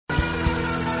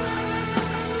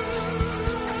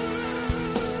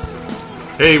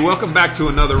Hey, welcome back to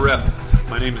another rep.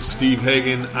 My name is Steve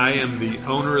Hagan. I am the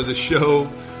owner of the show,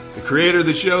 the creator of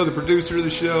the show, the producer of the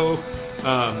show.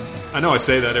 I know I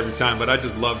say that every time, but I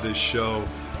just love this show.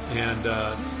 And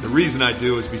the reason I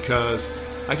do is because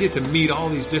I get to meet all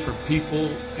these different people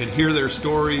and hear their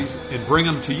stories and bring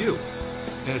them to you.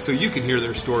 And so you can hear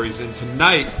their stories. And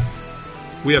tonight,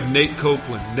 we have Nate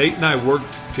Copeland. Nate and I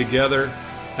worked together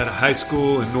at a high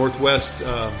school in Northwest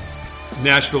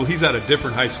Nashville. He's at a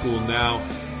different high school now.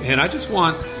 And I just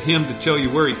want him to tell you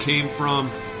where he came from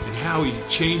and how he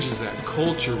changes that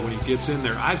culture when he gets in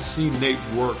there. I've seen Nate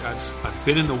work. I've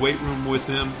been in the weight room with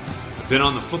him. I've been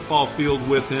on the football field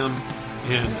with him.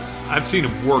 And I've seen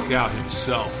him work out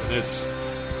himself. And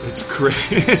it's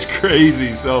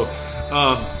crazy. So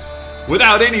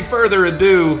without any further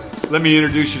ado, let me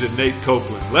introduce you to Nate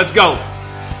Copeland. Let's go.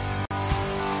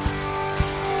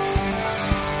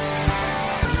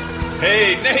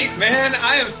 Hey, Nate, man,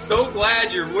 I am so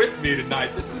glad you're with me tonight.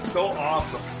 This is so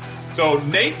awesome. So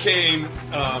Nate came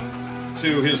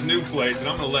to his new place, and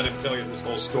I'm going to let him tell you this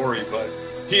whole story, but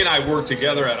he and I worked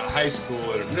together at a high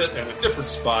school at a different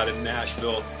spot in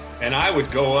Nashville, and I would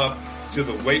go up to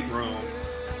the weight room,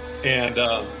 and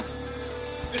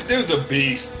this dude's a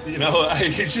beast, you know.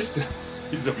 He's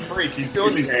a freak. He's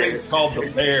doing these things called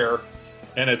the bear,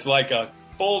 and it's like a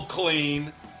full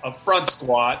clean, a front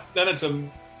squat, then it's a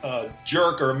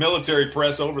jerk or a military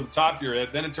press over the top of your head,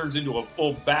 then it turns into a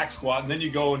full back squat, and then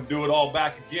you go and do it all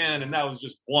back again, and that was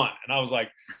just one. And I was like,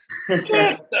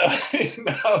 you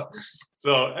know?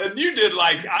 So, and you did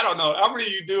like, I don't know, how many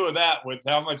you do of that with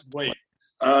how much weight?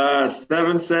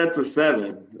 7 sets of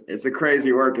 7. It's a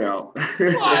crazy workout.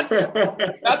 What?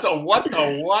 That's a what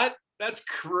the what? That's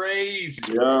crazy.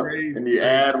 Yeah, crazy. And you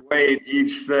add weight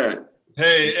each set.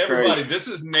 Hey, everybody, this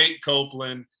is Nate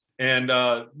Copeland. And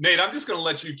Nate, I'm just going to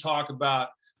let you talk about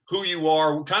who you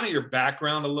are, kind of your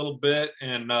background a little bit.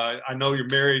 And I know you're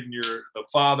married and you're the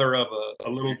father of a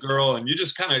little girl, and you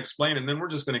just kind of explain, and then we're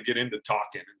just going to get into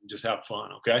talking and just have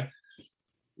fun, okay?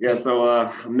 Yeah, so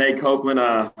I'm Nate Copeland.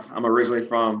 I'm originally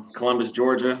from Columbus,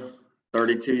 Georgia,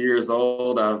 32 years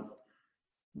old. I've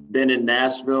been in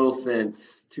Nashville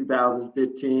since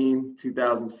 2015,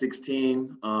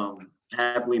 2016.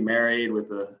 Happily married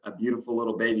with a beautiful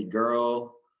little baby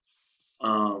girl.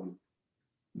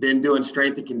 Been doing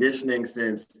strength and conditioning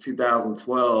since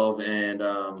 2012, and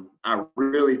I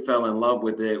really fell in love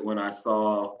with it when I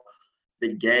saw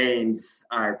the gains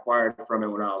I acquired from it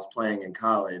when I was playing in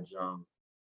college.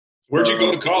 Where'd you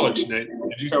go to college, Nate?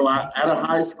 At a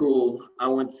high school, I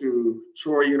went to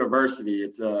Troy University.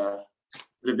 It's a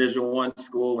Division I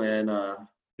school in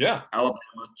Alabama,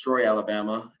 Troy,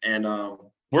 Alabama. And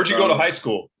where'd you go to high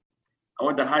school? I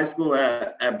went to high school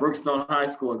at Brookstone High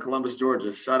School in Columbus,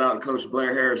 Georgia. Shout out Coach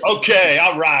Blair Harrison. Okay,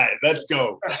 all right, let's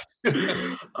go.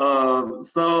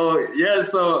 So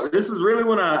this is really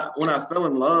when I fell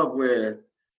in love with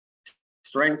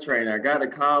strength training. I got to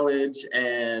college,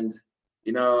 and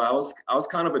you know, I was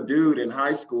kind of a dude in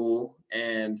high school.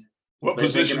 And what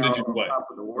position did you play? Top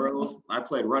of the world. I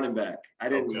played running back. I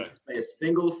didn't play a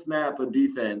single snap of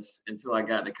defense until I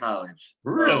got to college.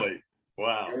 Really?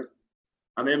 Wow.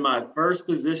 I'm in my first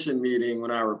position meeting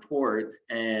when I report,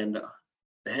 and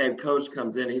the head coach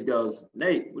comes in. He goes,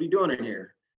 "Nate, what are you doing in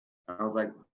here?" I was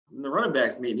like, "In the running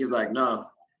backs meeting." He's like, "No,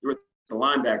 you're with the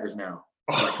linebackers now."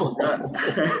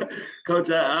 Like,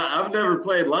 Coach, I've never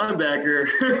played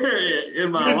linebacker in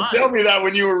my life. Tell me that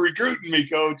when you were recruiting me,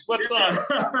 Coach. What's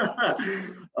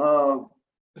up?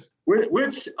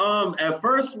 Which at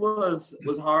first was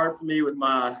hard for me with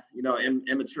my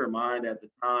immature mind at the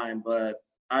time, but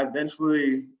I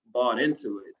eventually bought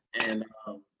into it, and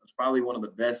it's probably one of the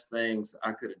best things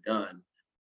I could have done.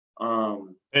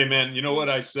 Hey, man, you know what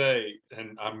I say,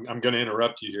 and I'm going to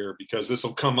interrupt you here because this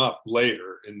will come up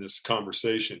later in this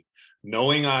conversation.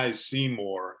 Knowing eyes see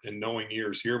more and knowing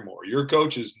ears hear more. Your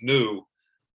coaches knew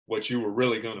what you were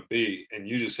really going to be, and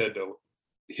you just had to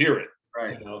hear it,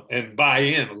 right? You know, and buy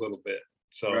in a little bit.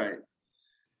 So right.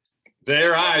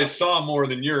 Their eyes saw more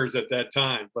than yours at that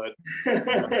time, but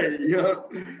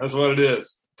yep. That's what it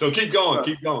is. So keep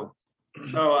going.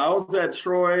 So I was at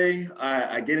Troy.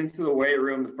 I get into the weight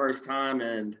room the first time,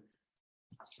 and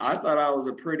I thought I was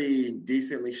a pretty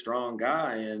decently strong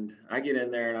guy. And I get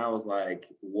in there, and I was like,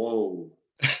 whoa.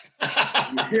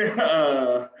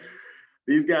 Yeah.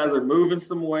 These guys are moving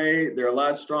some weight. They're a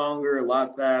lot stronger, a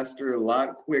lot faster, a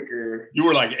lot quicker. You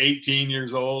were like 18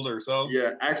 years old or so?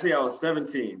 Yeah, actually, I was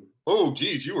 17. Oh,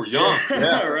 geez, you were young.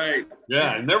 Yeah, right.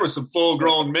 Yeah, and there were some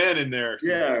full-grown men in there.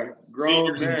 Yeah,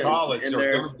 grown men in college in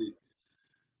there.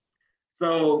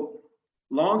 So,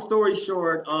 long story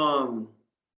short,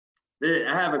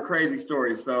 I have a crazy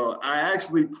story. So I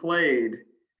actually played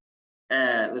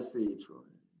at, let's see, Troy.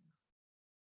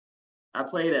 I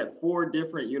played at 4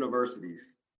 different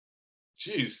universities.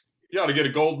 Jeez, you ought to get a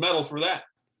gold medal for that.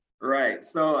 Right.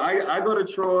 So I go to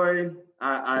Troy.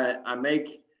 I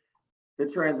make the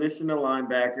transition to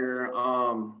linebacker.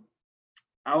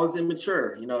 I was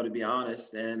immature, to be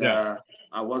honest, and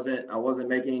I wasn't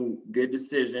making good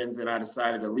decisions, and I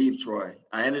decided to leave Troy.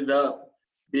 I ended up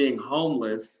being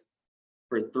homeless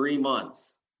for 3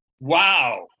 months.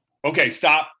 Wow. Okay,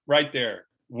 stop right there.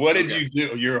 What did you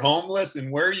do? You're homeless,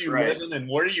 and where are you living, and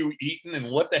what are you eating,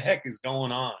 and what the heck is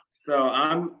going on? So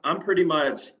I'm pretty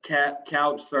much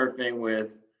couch surfing with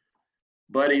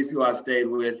buddies who I stayed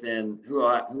with and who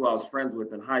I was friends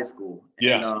with in high school.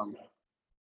 Yeah. And,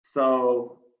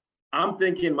 so I'm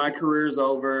thinking my career's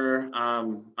over.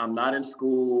 I'm not in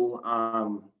school.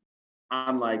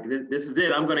 I'm like, this is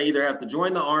it. I'm going to either have to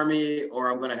join the Army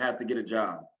or I'm going to have to get a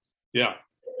job. Yeah.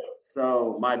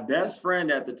 So my best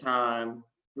friend at the time,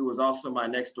 who was also my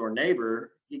next door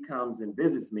neighbor, he comes and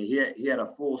visits me. He had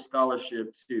a full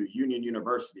scholarship to Union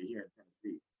University here in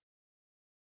Tennessee.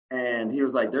 And he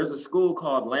was like, there's a school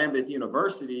called Lambeth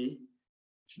University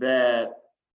that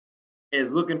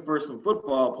is looking for some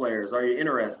football players. Are you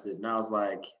interested? And I was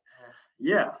like,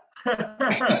 yeah.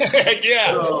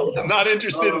 Yeah. So, I'm not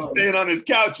interested in staying on his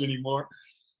couch anymore.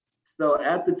 So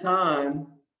at the time,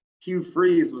 Hugh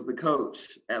Freeze was the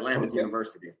coach at Lambeth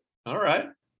University. All right.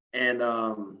 And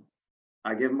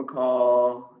I give him a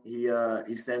call. He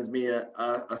sends me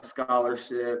a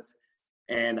scholarship.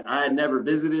 And I had never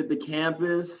visited the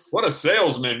campus. What a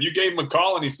salesman. You gave him a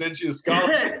call and he sent you a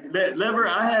scholarship? This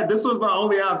was my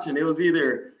only option. It was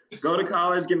either go to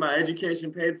college, get my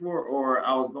education paid for, or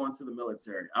I was going to the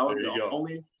military. I was the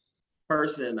only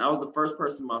person, I was the first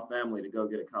person in my family to go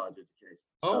get a college education.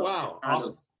 Oh, so wow.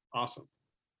 Awesome.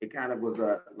 It kind of was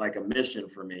like a mission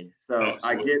for me. So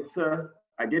I get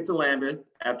to Lambeth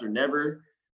after never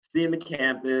seeing the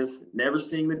campus, never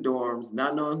seeing the dorms,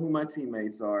 not knowing who my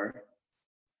teammates are.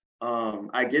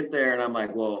 I get there and I'm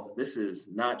like, well, this is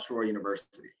not Troy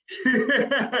University.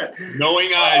 Knowing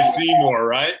I see more,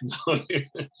 right?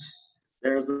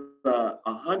 There's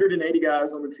 180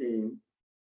 guys on the team.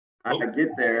 I get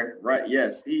there, right?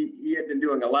 Yes, he had been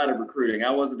doing a lot of recruiting.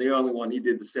 I wasn't the only one. He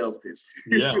did the sales pitch.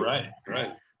 Yeah, right.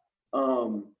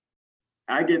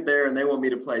 I get there and they want me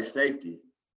to play safety,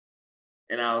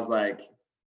 and I was like,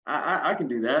 I can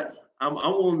do that. I'm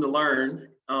willing to learn.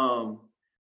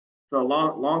 So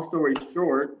long story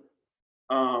short,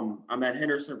 I'm at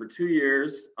Henderson for 2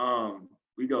 years.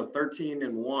 We go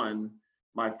 13-1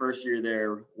 my first year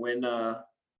there. Win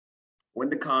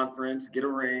the conference, get a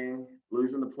ring,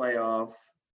 lose in the playoffs,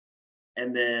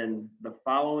 and then the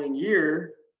following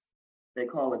year they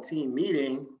call a team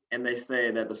meeting and they say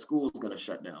that the school's going to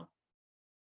shut down.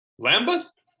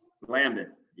 Lambeth,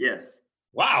 yes.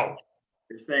 Wow.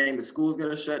 They're saying the school's going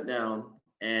to shut down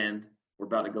and we're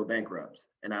about to go bankrupt.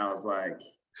 And I was like,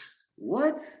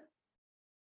 what?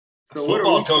 So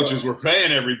football coaches were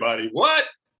paying everybody. What?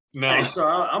 No. And so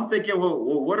I'm thinking, well,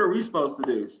 what are we supposed to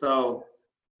do? So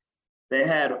they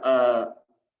had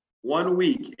 1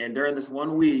 week. And during this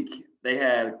 1 week, they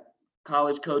had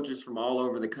college coaches from all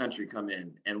over the country come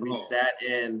in. And we sat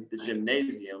in the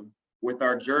gymnasium with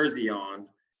our jersey on.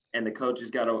 And the coaches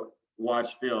got to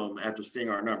watch film after seeing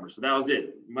our number. So that was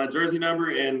it. My jersey number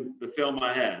and the film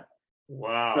I had.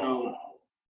 Wow.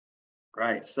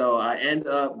 So I end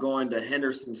up going to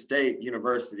Henderson State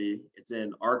University. It's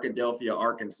in Arkadelphia,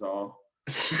 Arkansas.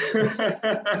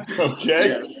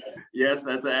 Okay. Yes,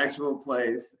 that's an actual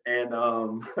place. And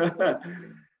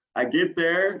I get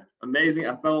there, amazing.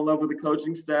 I fell in love with the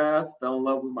coaching staff, fell in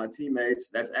love with my teammates.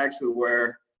 That's actually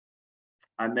where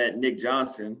I met Nick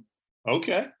Johnson.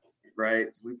 Okay. Right.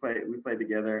 We played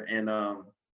together. And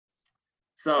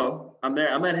so I'm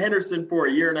there. I'm at Henderson for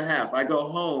 1.5 years. I go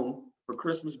home for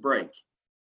Christmas break.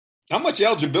 How much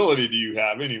eligibility do you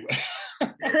have anyway?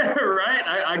 Right.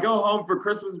 I go home for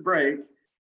Christmas break.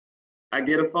 I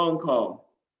get a phone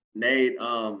call. Nate,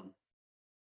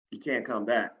 you can't come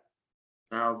back.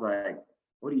 And I was like,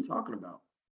 what are you talking about?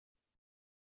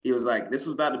 He was like, this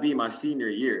was about to be my senior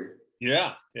year.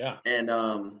 Yeah. And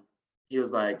he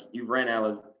was like, you've ran out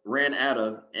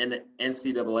of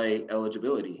NCAA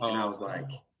eligibility. And I was like,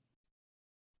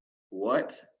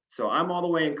 what? So I'm all the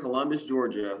way in Columbus,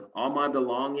 Georgia. All my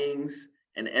belongings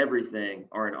and everything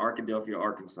are in Arkadelphia,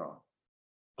 Arkansas.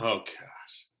 Oh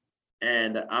gosh.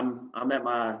 And I'm at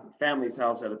my family's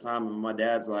house at a time, and my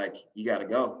dad's like, you got to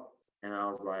go. And I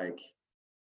was like,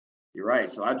 you're right.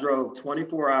 So I drove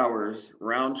 24 hours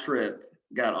round trip,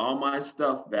 got all my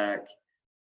stuff back,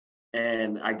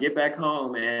 And I get back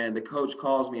home and the coach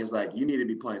calls me and is like, you need to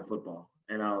be playing football.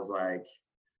 And I was like,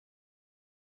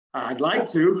 I'd like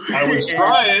to. I was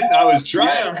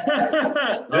trying.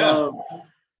 Yeah. Yeah.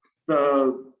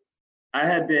 So I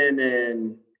had been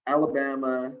in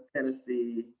Alabama,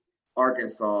 Tennessee,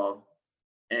 Arkansas,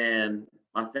 and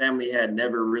my family had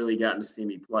never really gotten to see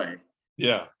me play.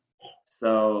 Yeah.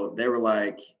 So they were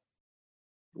like,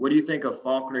 what do you think of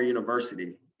Faulkner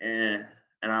University? And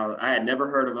I had never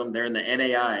heard of them. They're in the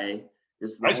NAIA.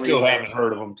 I still haven't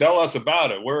heard of them. Tell us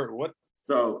about it. What?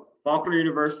 So Faulkner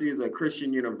University is a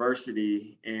Christian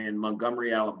university in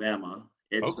Montgomery, Alabama.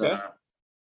 It's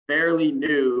fairly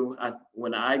new.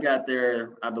 When I got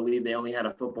there, I believe they only had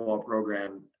a football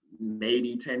program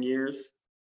maybe 10 years.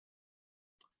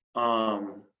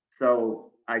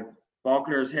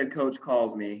 Faulkner's head coach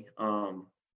calls me.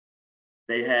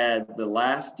 They had the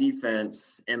last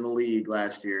defense in the league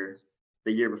last year,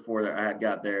 the year before I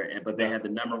got there, but they had the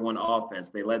number one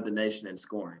offense. They led the nation in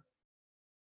scoring.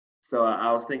 So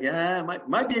I was thinking, it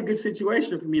might be a good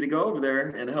situation for me to go over there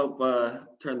and help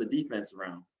turn the defense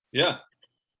around. Yeah.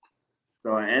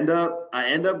 So I end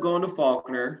up going to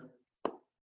Faulkner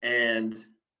and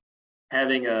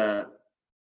having a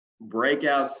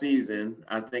breakout season.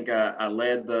 I think I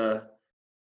led the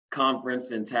conference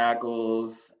in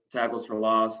tackles for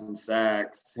loss, and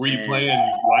sacks. Were you playing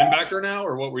linebacker now,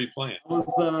 or what were you playing?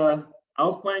 I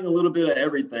was playing a little bit of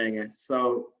everything.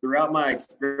 So throughout my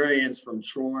experience from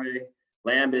Troy,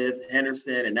 Lambeth,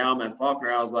 Henderson, and now I'm at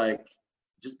Faulkner, I was like,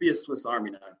 just be a Swiss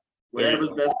Army knife. Whatever's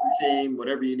best for the team,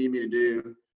 whatever you need me to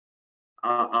do,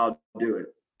 I'll do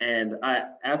it. And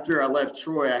after I left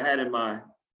Troy, I had in my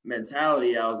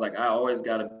mentality, I was like, I always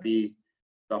got to be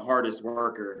the hardest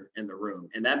worker in the room.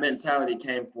 And that mentality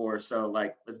came let's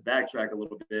backtrack a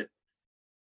little bit.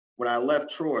 When I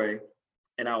left Troy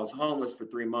and I was homeless for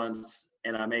 3 months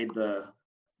and I made the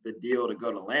deal to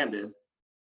go to Lambeth,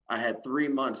 I had 3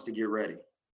 months to get ready.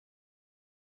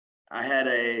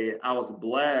 I was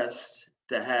blessed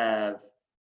to have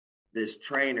this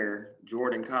trainer,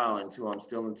 Jordan Collins, who I'm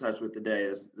still in touch with today.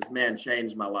 This man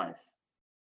changed my life.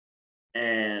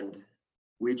 And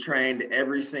we trained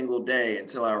every single day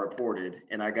until I reported,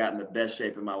 and I got in the best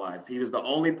shape of my life. He was the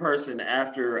only person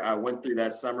after I went through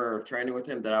that summer of training with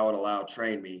him that I would allow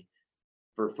train me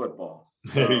for football.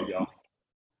 There you go.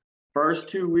 First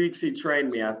 2 weeks he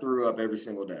trained me, I threw up every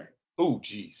single day. Oh,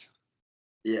 geez.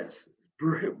 Yes.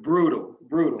 Brutal.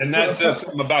 And that says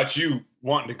something about you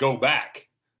wanting to go back.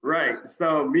 Right.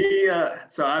 So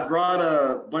I brought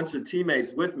a bunch of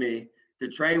teammates with me to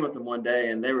train with them one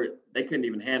day, and they couldn't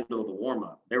even handle the warm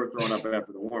up. They were throwing up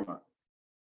after the warm up.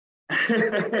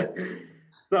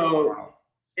 So,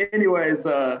 anyways,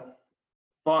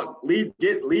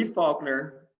 leave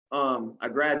Faulkner. I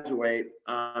graduate.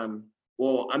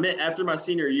 After my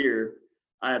senior year,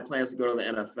 I had plans to go to the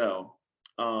NFL.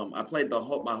 I played my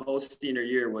whole senior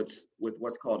year with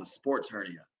what's called a sports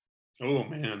hernia. Oh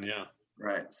man, yeah.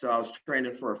 Right. So I was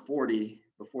training for a 40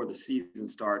 before the season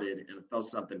started, and I felt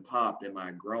something pop in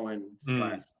my groin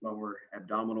 / lower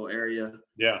abdominal area.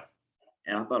 Yeah.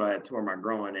 And I thought I had tore my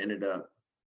groin. Ended up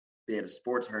being a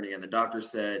sports hernia. And the doctor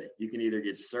said, you can either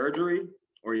get surgery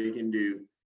or you can do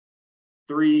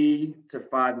 3 to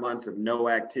 5 months of no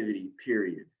activity,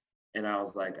 period. And I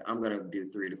was like, I'm going to do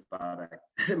 3 to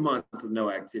 5 months of no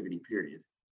activity, period.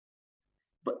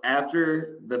 But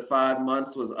after the 5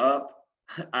 months was up,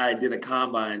 I did a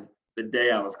combine the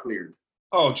day I was cleared.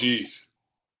 Oh, geez.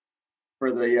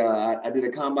 I did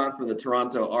a combine for the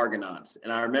Toronto Argonauts.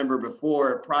 And I remember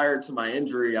prior to my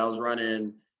injury, I was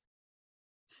running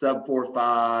sub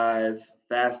 4.5,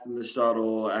 fast in the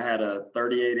shuttle. I had a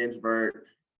 38-inch vert.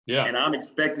 Yeah. And I'm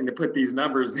expecting to put these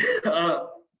numbers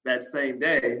up that same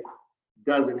day.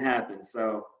 Doesn't happen.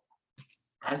 So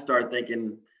I started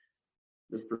thinking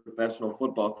this professional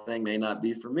football thing may not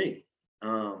be for me.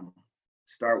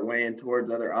 Start weighing towards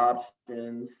other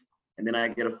options. And then I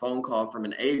get a phone call from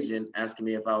an agent asking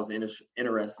me if I was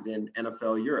interested in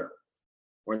NFL Europe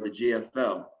or the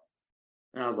GFL.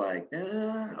 And I was like,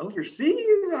 overseas?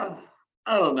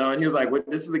 I don't know. And he was like,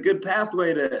 this is a good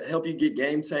pathway to help you get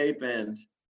game tape and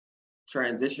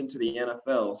transition to the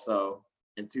NFL. So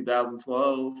in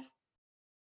 2012,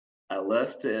 I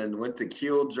left and went to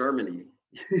Kiel, Germany,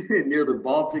 near the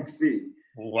Baltic Sea.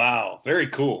 Wow. Very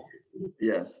cool.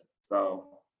 Yes. So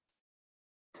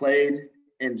played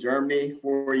in Germany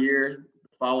for a year. The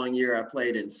following year, I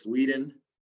played in Sweden.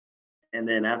 And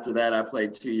then after that, I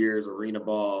played 2 years arena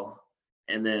ball.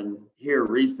 And then here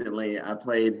recently, I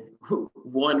played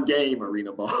 1 game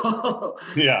arena ball.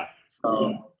 Yeah.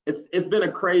 So it's been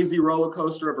a crazy roller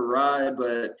coaster of a ride,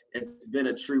 but it's been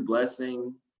a true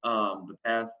blessing. the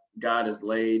path God has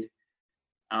laid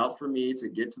out for me to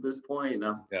get to this point. And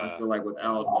I feel like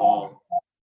without all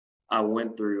I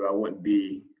went through, I wouldn't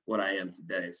be what I am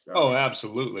today. So. Oh,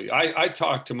 absolutely. I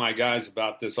talk to my guys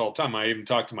about this all the time. I even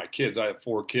talk to my kids. I have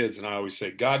 4 kids, and I always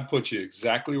say, God puts you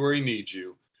exactly where he needs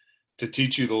you to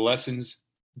teach you the lessons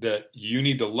that you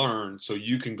need to learn so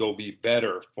you can go be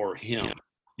better for him.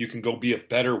 You can go be a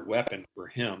better weapon for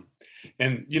him.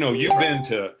 And, you've been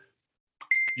to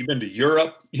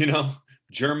Europe,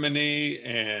 Germany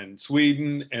and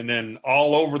Sweden, and then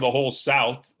all over the whole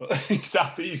southeast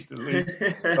at least of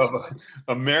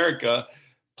America,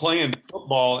 playing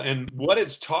football. And what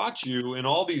it's taught you in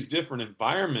all these different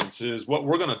environments is what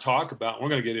we're going to talk about. We're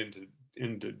going to get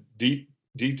into deep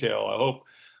detail, I hope,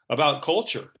 about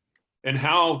culture and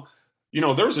how,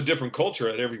 there's a different culture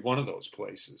at every one of those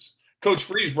places. Coach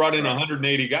Freeze brought in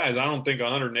 180 guys. I don't think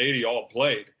 180 all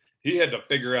played. He had to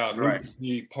figure out who would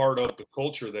be part of the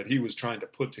culture that he was trying to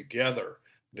put together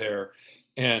there.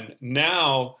 And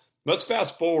now let's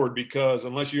fast forward, because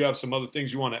unless you have some other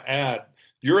things you want to add,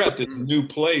 you're at this new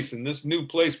place, and this new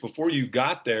place, before you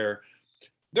got there,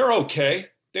 they're okay.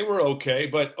 They were okay,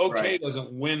 but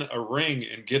doesn't win a ring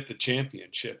and get the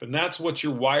championship. And that's what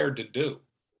you're wired to do.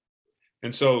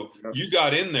 And so you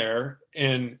got in there,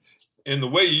 and the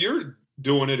way you're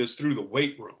doing it is through the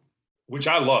weight room, which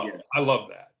I love. Yes. I love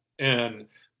that. And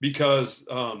because,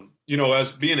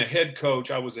 as being a head coach,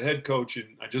 I was a head coach,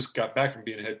 and I just got back from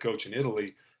being a head coach in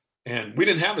Italy, and we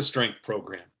didn't have a strength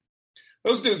program.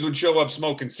 Those dudes would show up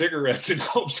smoking cigarettes and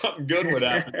hope something good would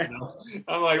happen.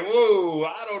 I'm like, whoa,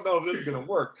 I don't know if this is going to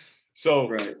work.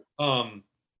 So,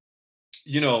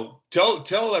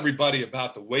 tell everybody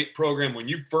about the weight program. When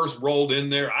you first rolled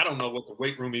in there, I don't know what the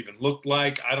weight room even looked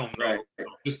like. I don't know.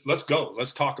 Just let's go.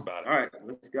 Let's talk about it. All right,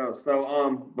 let's go.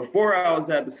 So before I was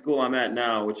at the school I'm at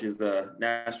now, which is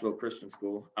Nashville Christian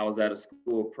School, I was at a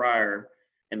school prior,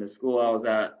 and the school I was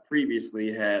at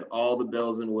previously had all the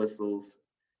bells and whistles,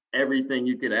 everything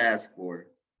you could ask for.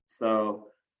 So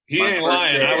he ain't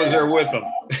lying. I was there with him.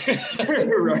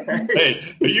 Right.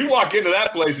 Hey, you walk into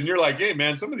that place and you're like, hey,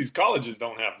 man, some of these colleges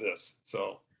don't have this.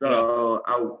 So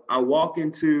I walk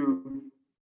into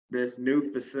this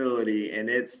new facility, and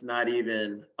it's not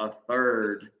even a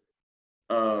third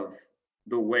of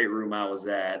the weight room I was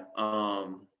at.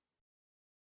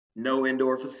 No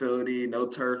indoor facility, no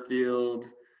turf field,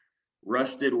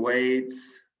 rusted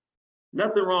weights.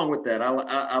 Nothing wrong with that.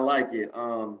 I like it.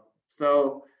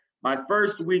 So my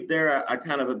first week there, I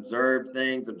kind of observed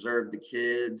the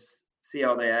kids, see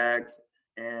how they act,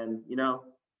 and,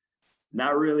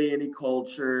 not really any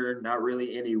culture, not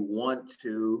really any want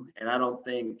to. And I don't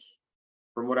think,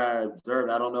 from what I observed,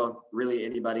 I don't know if really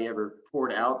anybody ever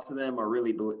poured out to them or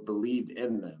really believed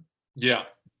in them. Yeah.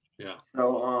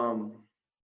 So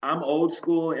I'm old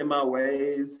school in my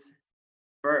ways.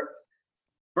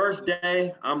 First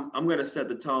day, I'm gonna set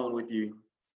the tone with you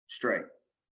straight.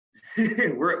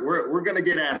 we're gonna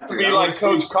get after it. Be like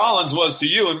Coach Collins was to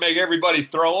you and make everybody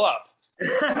throw up.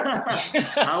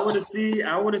 I want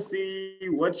to see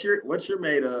what you're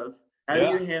made of. How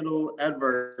do you handle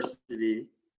adversity,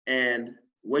 and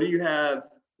what do you have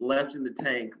left in the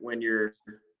tank when you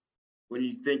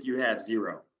think you have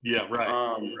zero? Yeah,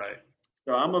 right.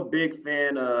 So I'm a big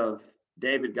fan of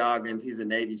David Goggins. He's a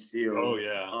Navy SEAL. Oh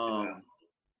yeah.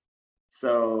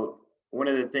 So one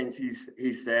of the things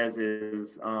he says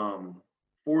is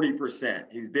 40%.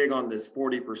 He's big on this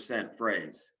 40%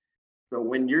 phrase. So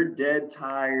when you're dead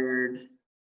tired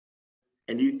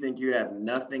and you think you have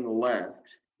nothing left,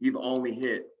 you've only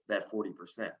hit that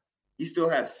 40%. You still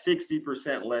have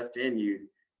 60% left in you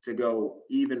to go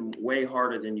even way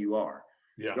harder than you are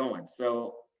going.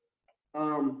 So,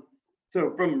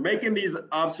 so from making these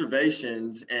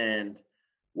observations and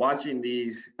watching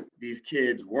these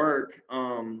kids work,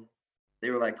 they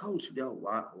were like, Coach,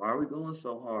 why are we going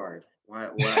so hard? Why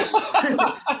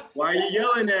are you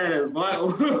yelling at us? Why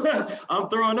I'm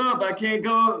throwing up. I can't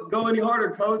go any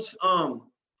harder, Coach.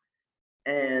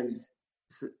 And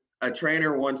a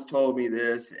trainer once told me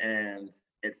this, and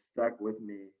it stuck with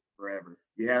me forever.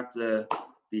 You have to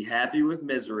be happy with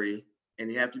misery,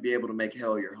 and you have to be able to make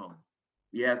hell your home.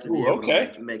 You have to be able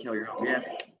to make hell your home.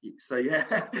 So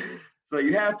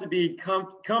you have to be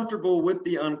comfortable with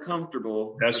the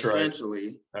uncomfortable. That's essentially.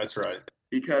 Right. That's right.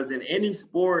 Because in any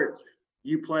sport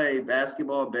you play,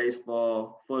 basketball,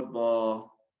 baseball,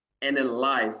 football, and in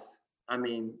life, I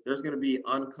mean, there's going to be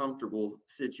uncomfortable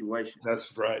situations.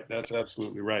 That's right. That's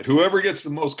absolutely right. Whoever gets the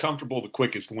most comfortable the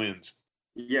quickest wins.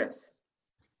 Yes.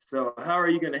 So how are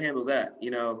you going to handle that?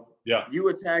 You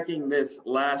attacking this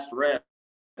last rep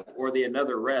or the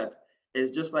another rep is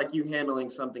just like you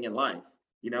handling something in life.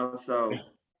 So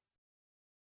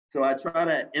I try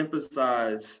to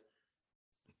emphasize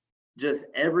just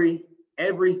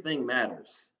everything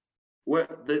matters.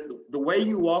 What the way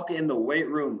you walk in the weight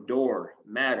room door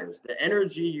matters. The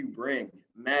energy you bring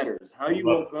matters. How you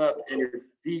woke up and your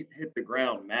feet hit the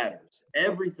ground matters.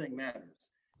 Everything matters.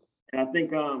 And I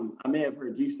think I may have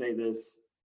heard you say this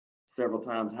several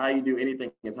times. How you do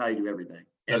anything is how you do everything.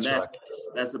 And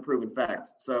that's a proven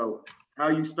fact. So how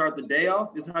you start the day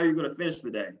off is how you're going to finish the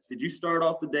day. So did you start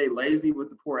off the day lazy with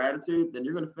the poor attitude, then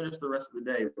you're going to finish the rest of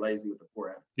the day lazy with the poor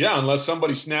attitude. Yeah, unless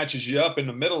somebody snatches you up in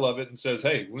the middle of it and says,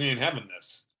 hey, we ain't having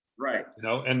this. Right.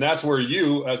 And that's where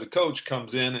you as a coach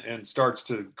comes in and starts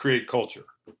to create culture.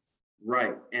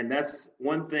 Right. And that's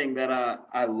one thing that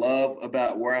I love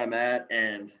about where I'm at.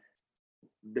 And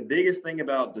the biggest thing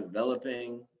about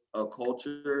developing a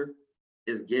culture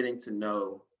is getting to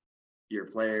know your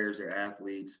players, your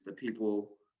athletes, the people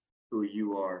who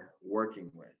you are working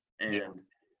with. And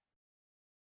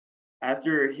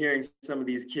after hearing some of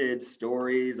these kids'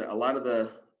 stories, a lot of the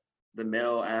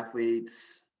male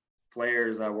athletes,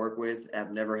 players I work with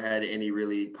have never had any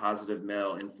really positive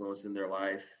male influence in their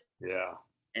life. Yeah.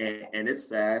 And it's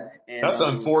sad. And that's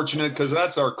unfortunate because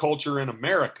that's our culture in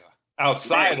America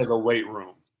outside of the weight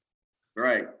room.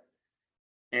 Right.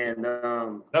 And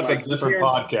that's like a different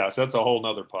podcast. That's a whole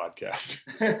nother podcast.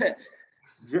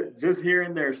 Just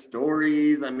hearing their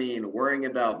stories. I mean, worrying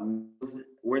about some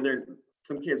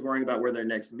kids worrying about where their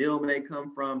next meal may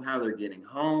come from, how they're getting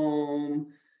home.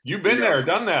 You've been there,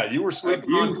 done that. You were sleeping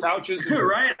on couches.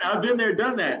 Right. I've been there,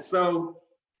 done that. So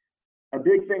a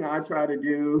big thing I try to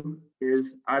do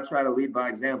is I try to lead by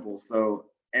example. So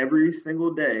every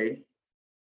single day,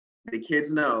 the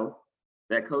kids know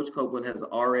that Coach Copeland has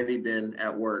already been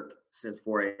at work since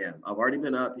 4 a.m. I've already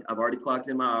been up, I've already clocked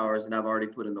in my hours, and I've already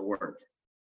put in the work.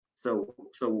 So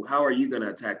how are you going to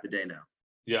attack the day now?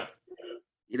 Yeah.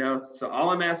 So all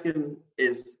I'm asking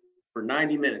is for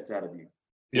 90 minutes out of you.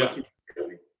 Yeah.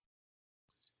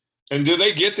 And do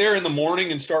they get there in the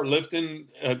morning and start lifting,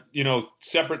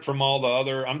 separate from all the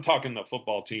other? I'm talking the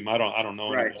football team. I don't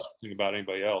know anything about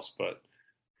anybody else, but.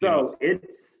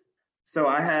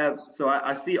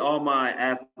 I see all my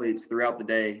athletes throughout the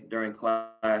day during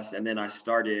class, and then I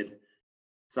started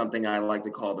something I like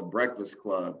to call the breakfast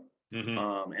club,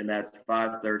 and that's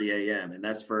 5:30 a.m. and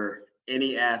that's for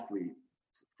any athlete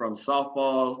from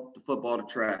softball to football to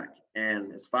track,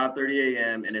 and it's 5:30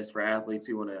 a.m. and it's for athletes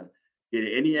who want to get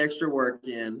any extra work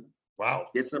in,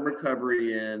 get some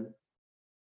recovery in,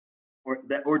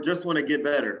 or just want to get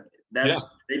better. They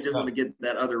just want to get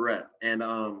that other rep, and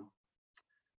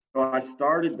so I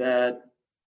started that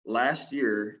last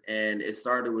year, and it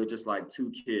started with just like 2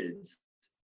 kids.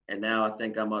 And now I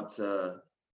think I'm up to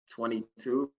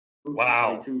 22,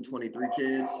 23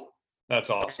 kids. That's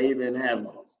awesome. I even have,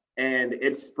 and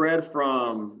it's spread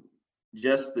from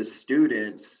just the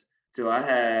students to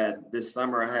this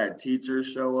summer I had teachers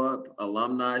show up,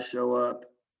 alumni show up,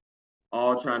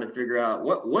 all trying to figure out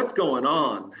what's going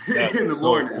on in the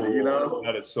morning, cool.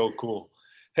 That is so cool.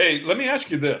 Hey, let me ask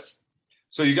you this.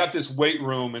 So you got this weight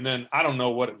room, and then I don't know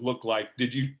what it looked like.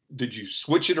 Did you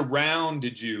switch it around?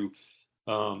 Did you,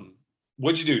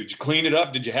 what'd you do? Did you clean it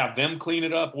up? Did you have them clean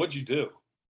it up? What'd you do?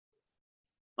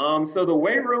 So the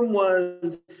weight room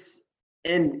was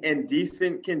in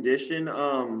decent condition.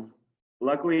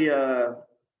 Luckily, one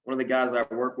of the guys I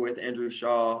work with, Andrew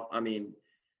Shaw, I mean,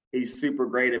 he's super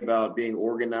great about being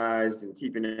organized and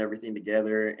keeping everything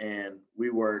together, and we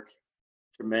work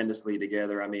tremendously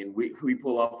together. I mean, we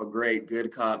pull off a great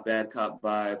good cop, bad cop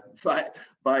vibe,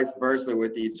 vice versa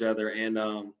with each other.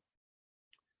 And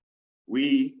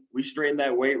we straighten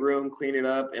that weight room, clean it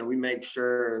up, and we make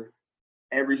sure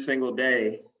every single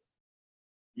day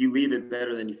you leave it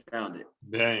better than you found it.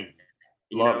 Dang.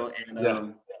 We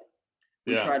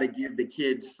try to give the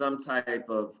kids some type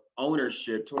of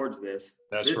ownership towards this.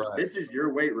 That's right. This is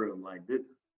your weight room. Like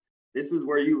this is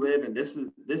where you live, and this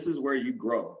is where you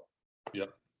grow.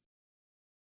 Yep.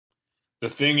 The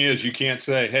thing is, you can't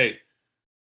say, hey,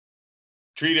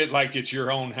 treat it like it's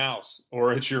your own house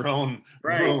or it's your own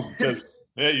room. Because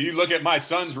you look at my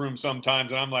son's room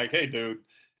sometimes and I'm like, hey, dude,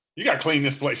 you got to clean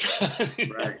this place.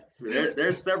 Right. So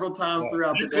there's several times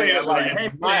throughout the day. Clean it like hey,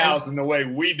 my house, and the way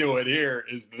we do it here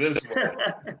is this way,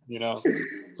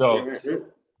 So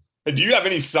do you have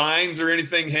any signs or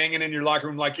anything hanging in your locker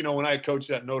room? Like, when I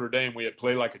coached at Notre Dame, we had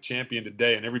play like a champion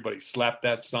today, and everybody slapped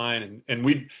that sign. And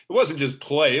it wasn't just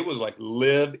play. It was like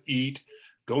live, eat,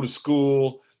 go to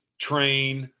school,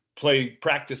 train,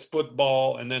 practice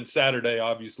football, and then Saturday,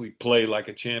 obviously, play like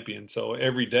a champion. So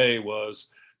every day was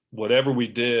whatever we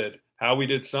did, how we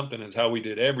did something is how we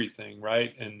did everything,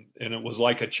 right? And it was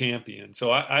like a champion.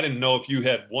 So I didn't know if you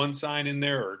had one sign in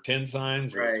there or 10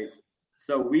 signs or. Right.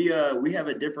 So we have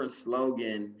a different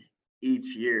slogan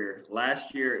each year.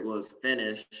 Last year it was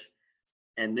finish,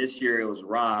 and this year it was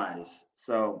rise.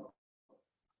 So,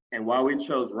 and why we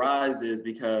chose rise is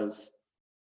because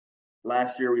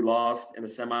last year we lost in the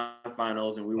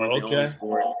semifinals, and we were the only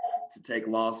sport to take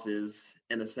losses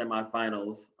in the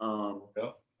semifinals.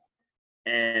 Yep.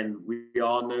 And we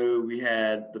all knew we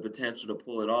had the potential to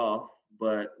pull it off,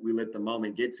 but we let the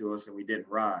moment get to us and we didn't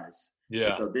rise.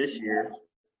 Yeah. So this year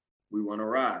we want to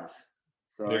rise.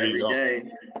 So There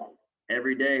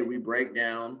every day we break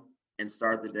down and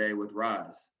start the day with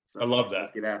rise. So I love that.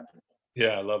 Let's get after it.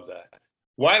 Yeah, I love that.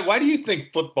 Why do you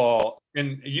think football,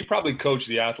 and you probably coach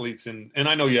the athletes, and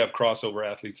I know you have crossover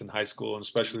athletes in high school, and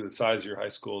especially the size of your high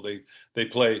school, they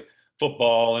play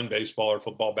football and baseball, or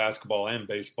football, basketball and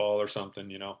baseball or something,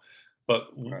 you know. But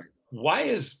Right. Why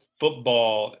is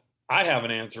football, I have an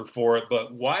answer for it,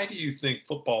 but why do you think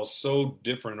football is so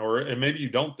different, and maybe you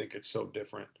don't think it's so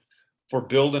different for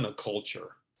building a culture?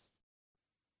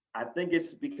 I think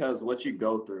it's because what you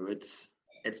go through, it's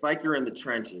like you're in the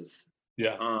trenches.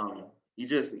 Yeah.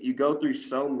 You go through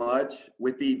so much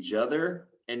with each other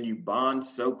and you bond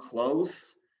so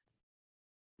close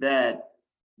that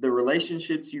the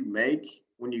relationships you make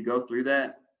when you go through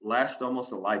that last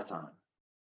almost a lifetime.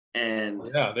 And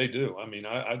yeah, they do. I mean,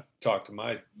 I talk to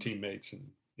my teammates and,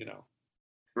 you know,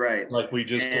 right. Like we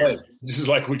just played. Just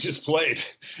like we just played.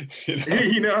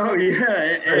 You know, yeah.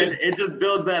 And it just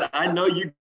builds that. I know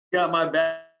you got my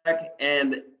back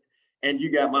and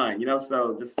you got mine, you know,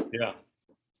 so just. Yeah.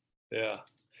 Yeah.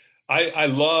 I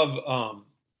love,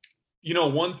 you know,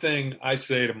 one thing I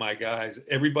say to my guys,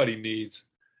 everybody needs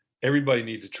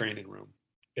a training room.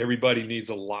 Everybody needs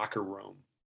a locker room,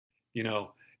 you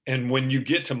know. And when you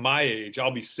get to my age,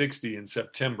 I'll be 60 in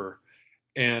September,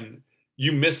 and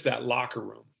you miss that locker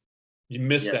room. You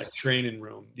miss that training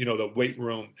room, you know, the weight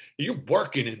room. You're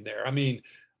working in there. I mean,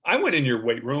 I went in your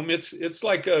weight room. It's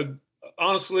like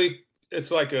honestly,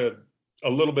 it's like a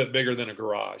little bit bigger than a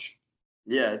garage.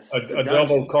 Yeah, it's a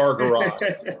double car garage,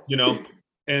 you know,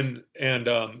 and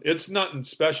it's nothing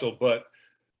special, but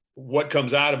what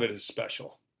comes out of it is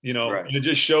special, you know. Right. And it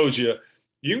just shows you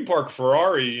can park a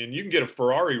Ferrari and you can get a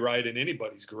Ferrari ride in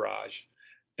anybody's garage.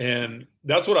 And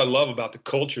that's what I love about the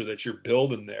culture that you're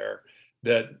building there,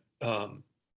 that,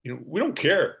 you know, we don't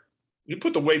care. You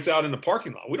put the weights out in the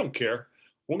parking lot. We don't care.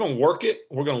 We're going to work it.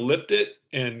 We're going to lift it.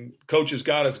 And coach has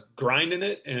got us grinding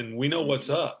it. And we know what's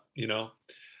up, you know.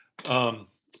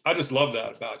 I just love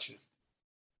that about you.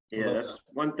 Yeah, that's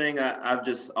one thing I've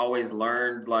just always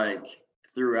learned, like,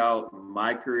 throughout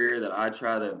my career that I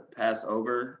try to pass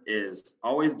over is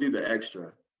always do the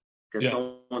extra, because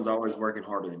someone's always working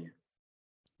harder than you.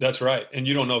 That's right. And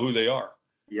you don't know who they are.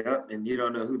 Yep. And you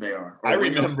don't know who they are. I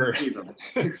remember.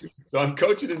 So I'm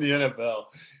coaching in the NFL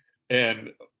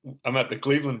and I'm at the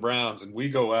Cleveland Browns, and we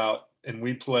go out and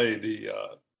we play the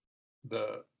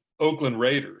Oakland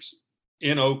Raiders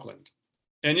in Oakland.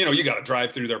 And, you know, you got to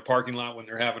drive through their parking lot when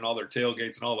they're having all their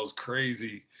tailgates, and all those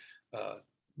crazy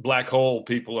black hole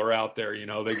people are out there. You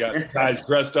know, they got guys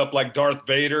dressed up like Darth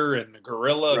Vader and the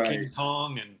gorilla, right. King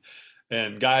Kong,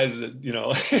 and guys that, you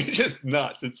know, just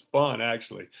nuts. It's fun,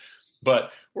 actually.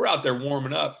 But we're out there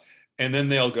warming up, and then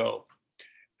they'll go,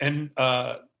 and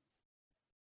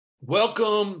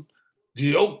welcome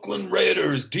the Oakland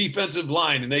Raiders defensive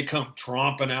line. And they come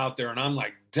tromping out there, and I'm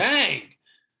like, dang,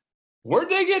 where'd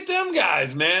they get them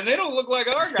guys, man? They don't look like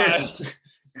our guys.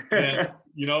 And,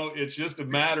 you know, it's just a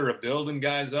matter of building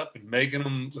guys up and making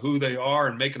them who they are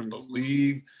and making them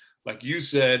believe, like you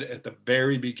said at the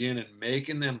very beginning,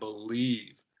 making them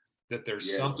believe that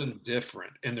there's something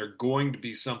different, and they're going to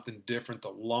be something different the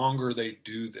longer they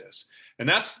do this. And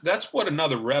that's what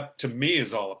Another Rep to me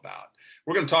is all about.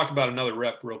 We're going to talk about Another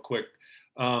Rep real quick.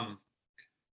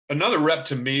 Another Rep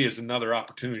to me is another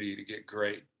opportunity to get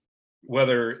great,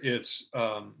 whether it's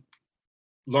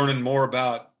learning more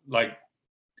about, like,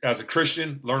 as a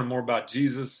Christian, learning more about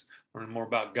Jesus, learning more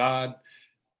about God.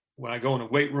 When I go in a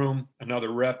weight room,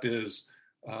 Another Rep is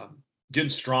getting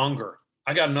stronger.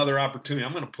 I got another opportunity.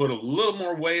 I'm going to put a little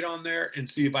more weight on there and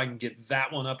see if I can get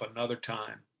that one up another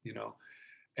time, you know.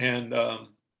 And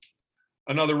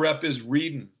Another Rep is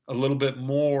reading a little bit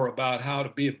more about how to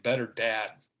be a better dad,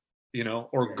 you know,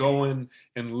 or going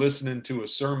and listening to a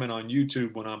sermon on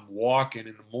YouTube when I'm walking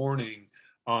in the morning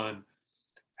on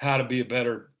how to be a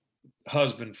better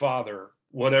husband, father,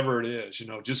 whatever it is, you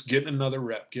know, just getting another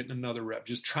rep,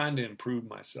 just trying to improve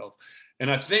myself.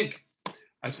 And I think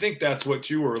I think that's what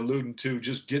you were alluding to,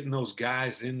 just getting those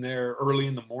guys in there early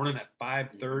in the morning at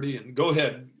 5:30. And go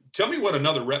ahead, tell me what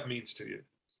another rep means to you.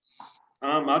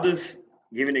 I'll just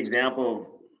give an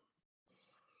example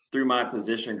through my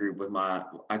position group with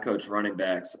I coach running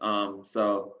backs.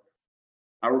 So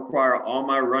I require all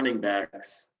my running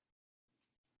backs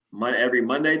every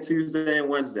Monday, Tuesday, and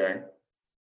Wednesday.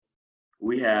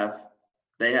 They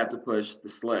have to push the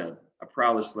sled, a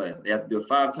prowler sled. They have to do it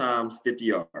 5 times, 50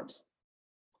 yards.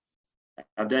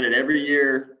 I've done it every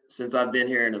year since I've been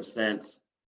here and have sent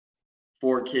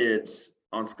 4 kids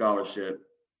on scholarship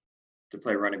to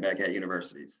play running back at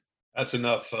universities. That's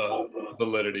enough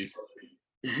validity.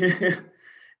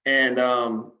 And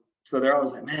so they're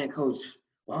always like, man, coach,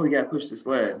 why we got to push the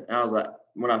sled? And I was like,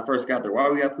 when I first got there, why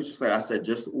we got to push the sled? I said,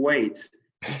 just wait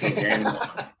until game 1.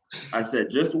 I said,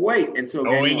 just wait until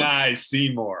game 1. Going eyes,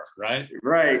 Seymour, right?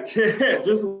 Right.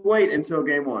 Just wait until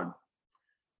game 1.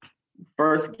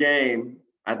 First game,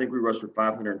 I think we rushed for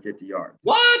 550 yards.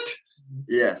 What?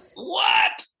 Yes.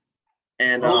 What?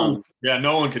 And yeah,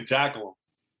 no one could tackle them.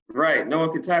 Right. No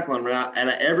one could tackle them. And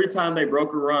every time they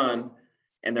broke a run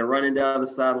and they're running down the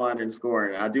sideline and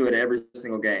scoring, I do it every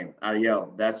single game. I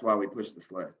yell, that's why we push the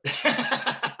sled.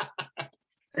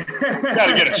 Got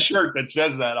to get a shirt that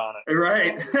says that on it.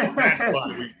 Right. That's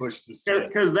why we push the sled.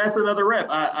 Because that's another rep.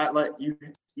 I like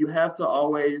you have to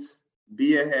always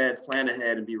be ahead, plan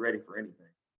ahead, and be ready for anything.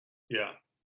 Yeah.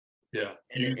 Yeah.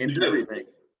 And everything.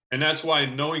 And that's why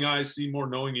knowing eyes see more,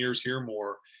 knowing ears hear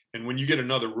more. And when you get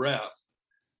another rep,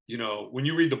 you know, when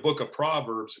you read the book of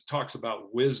Proverbs, it talks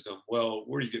about wisdom. Well,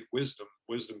 where do you get wisdom?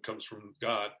 Wisdom comes from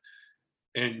God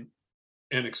and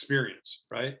experience,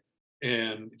 right?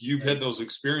 And you've had those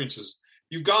experiences.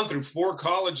 You've gone through 4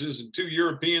 colleges and 2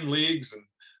 European leagues and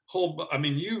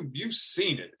you've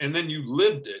seen it. And then you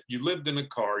lived it. You lived in a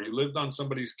car. You lived on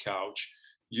somebody's couch.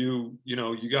 You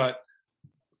got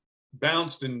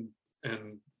bounced and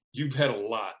you've had a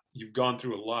lot. You've gone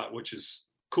through a lot, which is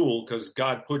cool because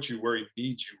God put you where he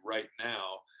needs you right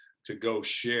now to go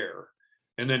share.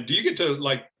 And then do you get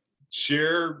to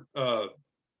share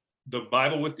the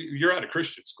Bible with you? You're at a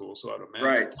Christian school, so I'd imagine.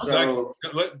 Right. So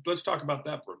let's talk about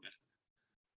that for a minute.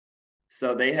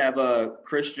 So they have a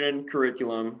Christian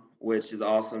curriculum, which is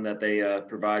awesome that they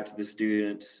provide to the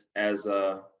students as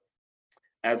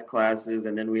classes.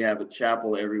 And then we have a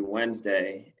chapel every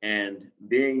Wednesday. And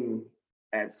being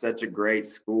at such a great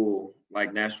school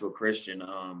like Nashville Christian,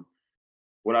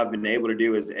 what I've been able to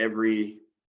do is every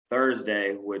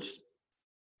Thursday, which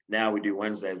now we do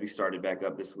Wednesdays, we started back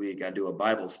up this week, I do a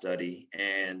Bible study,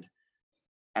 and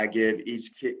I give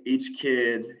each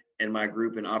kid in my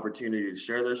group an opportunity to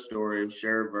share their story,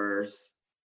 share a verse,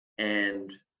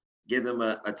 and give them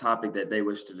a topic that they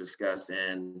wish to discuss.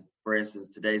 And for instance,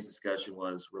 today's discussion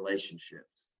was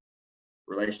relationships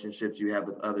you have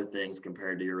with other things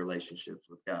compared to your relationships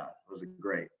with God. It was a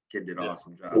great kid, did an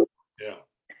awesome job. Yeah.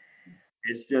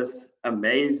 It's just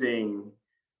amazing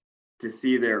to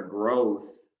see their growth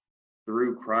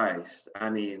through Christ. I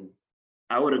mean,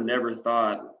 I would have never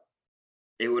thought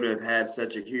it would have had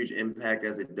such a huge impact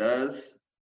as it does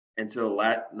until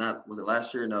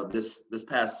last year? No, this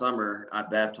past summer, I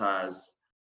baptized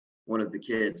one of the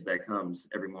kids that comes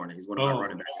every morning. He's one of my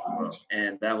running backs as well.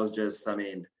 And that was just,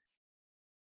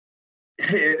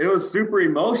 it was super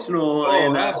emotional. Oh,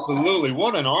 and absolutely.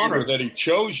 What an honor that he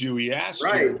chose you. He asked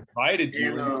you, invited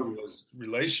you into his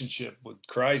relationship with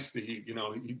Christ. He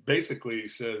basically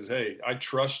says, hey, I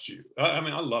trust you. I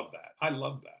love that. I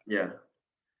love that. Yeah.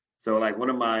 So one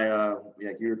of my,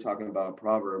 like you were talking about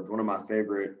Proverbs, one of my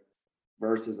favorite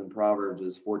verses in Proverbs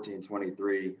is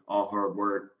 14:23. All hard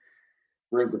work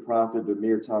brings a profit, but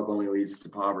mere talk only leads to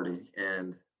poverty.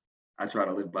 And I try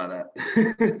to live by that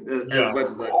as much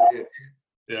as I can.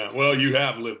 Yeah, well, you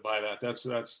have lived by that.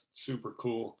 That's super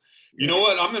cool. You know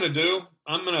what I'm going to do?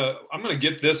 I'm going to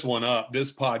get this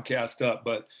podcast up.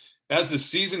 But as the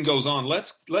season goes on,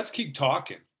 let's keep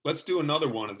talking. Let's do another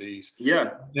one of these.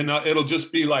 Yeah. And it'll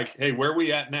just be like, hey, where are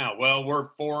we at now? Well, we're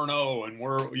 4-0 and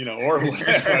we're, or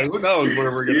who knows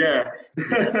where we're going to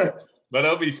Yeah. But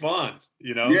it'll be fun,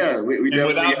 Yeah. We and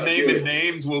without naming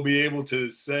names, we'll be able to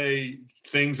say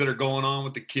things that are going on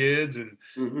with the kids and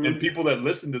people that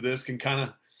listen to this can kind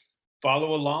of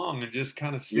follow along and just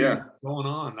kind of see what's going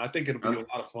on. I think it'll be a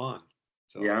lot of fun.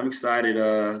 So. Yeah, I'm excited.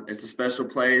 It's a special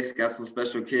place, got some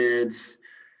special kids,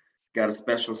 got a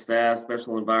special staff,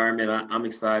 special environment. I'm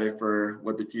excited for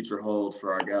what the future holds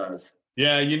for our guys.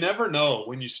 Yeah, you never know.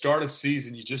 When you start a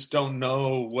season, you just don't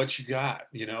know what you got,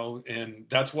 and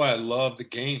that's why I love the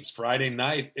games. Friday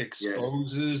night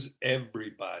exposes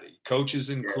everybody, coaches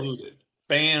included,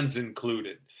 fans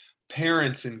included,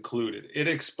 parents included. It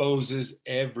exposes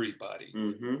everybody.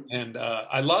 Mm-hmm. And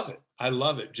I love it. I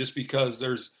love it just because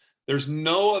there's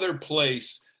no other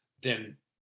place than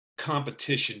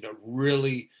competition to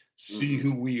really see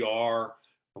who we are,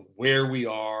 where we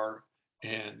are.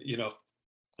 And, you know,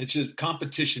 it's just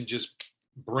competition just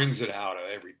brings it out of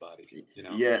everybody, you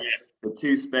know? Yeah. The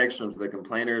two spectrums, the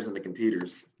complainers and the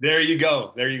competers. There you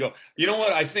go. There you go. You know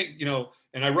what? I think, you know,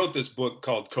 and I wrote this book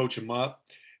called Coach 'Em Up,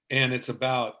 and it's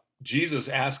about Jesus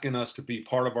asking us to be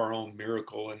part of our own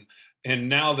miracle. And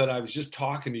now that I was just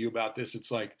talking to you about this,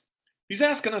 it's like, he's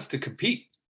asking us to compete.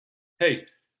 Hey,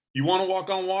 you want to walk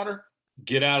on water?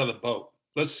 Get out of the boat.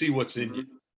 Let's see what's in you.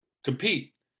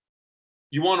 Compete.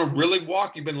 You want to really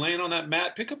walk? You've been laying on that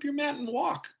mat? Pick up your mat and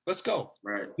walk. Let's go.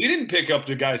 Right. He didn't pick up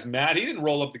the guy's mat. He didn't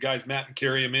roll up the guy's mat and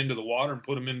carry him into the water and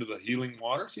put him into the healing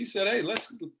waters. He said, hey,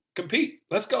 let's compete.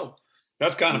 Let's go.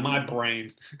 That's kind of my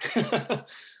brain.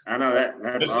 I know that.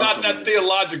 That's it's awesome, not that man.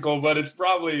 theological, but it's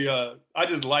probably, I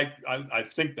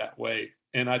think that way.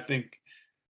 And I think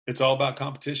it's all about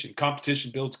competition.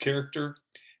 Competition builds character,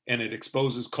 and it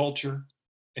exposes culture,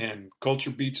 and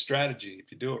culture beats strategy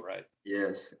if you do it right.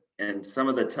 Yes. And some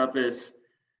of the toughest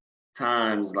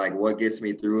times, like what gets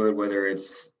me through it, whether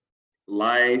it's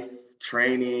life,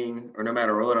 training, or no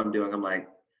matter what I'm doing, I'm like,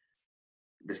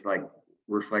 this like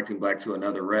reflecting back to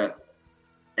another rep.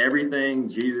 Everything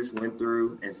Jesus went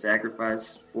through and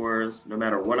sacrificed for us, no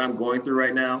matter what I'm going through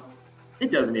right now, it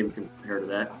doesn't even compare to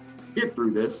that. Get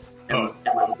through this and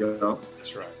let's go.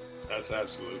 That's right. That's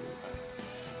absolutely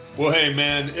right. Well, hey,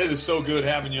 man, it is so good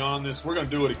having you on this. We're going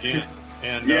to do it again.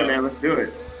 And yeah, man, let's do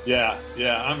it. Yeah,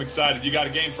 I'm excited. You got a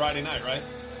game Friday night, right?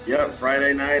 Yep,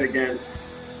 Friday night against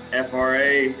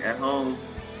FRA at home.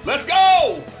 Let's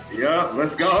go! Yep,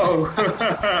 let's go.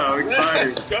 I'm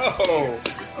excited. Let's go.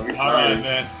 I'm excited. All right,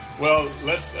 man. Well,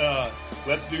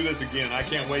 let's do this again. I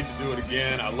can't wait to do it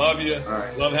again. I love you.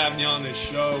 Right. Love having you on this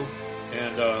show.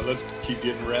 And let's keep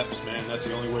getting reps, man. That's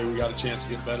the only way we got a chance to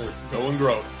get better. Go and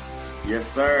grow. Yes,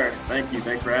 sir. Thank you.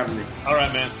 Thanks for having me. All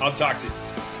right, man. I'll talk to you.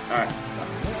 All right.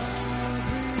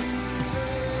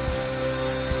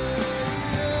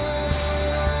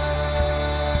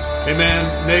 Hey,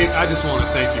 man, Nate, I just want to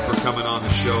thank you for coming on the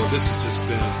show. This has just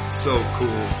been so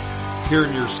cool.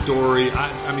 Hearing your story.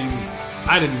 I mean,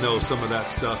 I didn't know some of that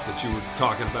stuff that you were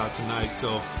talking about tonight.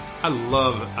 So I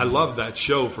love that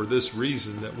show for this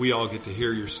reason, that we all get to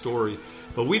hear your story.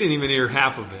 But we didn't even hear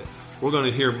half of it. We're going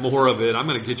to hear more of it. I'm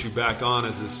going to get you back on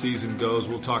as the season goes.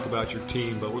 We'll talk about your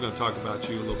team, but we're going to talk about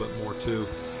you a little bit more too.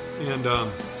 And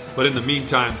but in the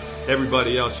meantime,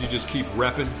 everybody else, you just keep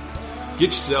repping. Get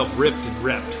yourself ripped and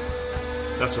repped.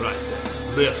 That's what I say.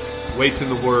 Lift. Weight's in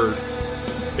the word.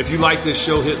 If you like this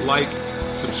show, hit like,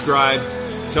 subscribe,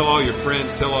 tell all your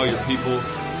friends, tell all your people.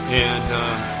 And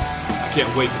I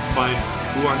can't wait to find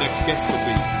who our next guest will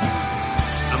be.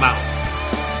 I'm out.